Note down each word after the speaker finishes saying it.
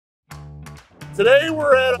Today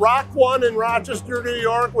we're at Rock 1 in Rochester, New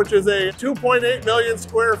York, which is a 2.8 million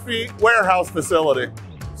square feet warehouse facility.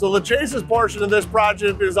 So LeChase's portion of this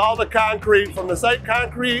project is all the concrete, from the site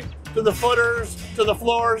concrete to the footers, to the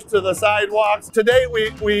floors, to the sidewalks. To date,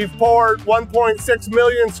 we've poured 1.6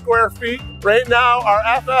 million square feet. Right now, our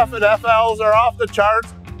FF and FLs are off the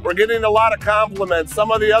charts. We're getting a lot of compliments.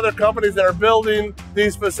 Some of the other companies that are building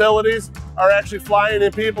these facilities are actually flying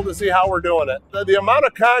in people to see how we're doing it. The amount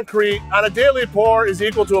of concrete on a daily pour is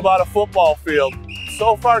equal to about a football field.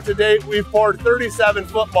 So far to date, we've poured 37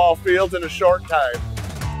 football fields in a short time.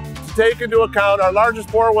 To take into account, our largest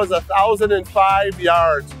pour was 1,005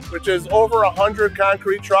 yards, which is over 100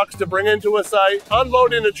 concrete trucks to bring into a site,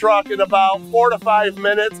 unloading a truck in about 4 to 5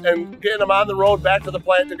 minutes and getting them on the road back to the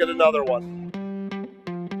plant to get another one.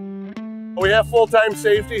 We have full-time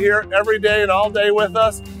safety here every day and all day with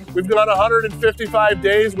us. We've gone 155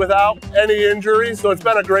 days without any injuries, so it's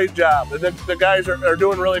been a great job. The guys are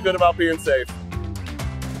doing really good about being safe.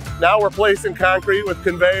 Now we're placing concrete with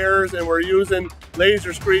conveyors, and we're using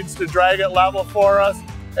laser screeds to drag it level for us,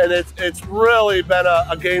 and it's really been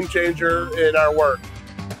a game changer in our work.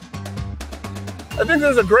 I think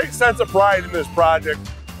there's a great sense of pride in this project.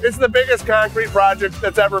 It's the biggest concrete project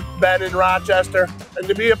that's ever been in Rochester, and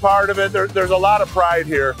to be a part of it, there's a lot of pride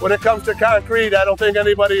here. When it comes to concrete, I don't think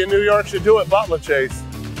anybody in New York should do it but LeChase.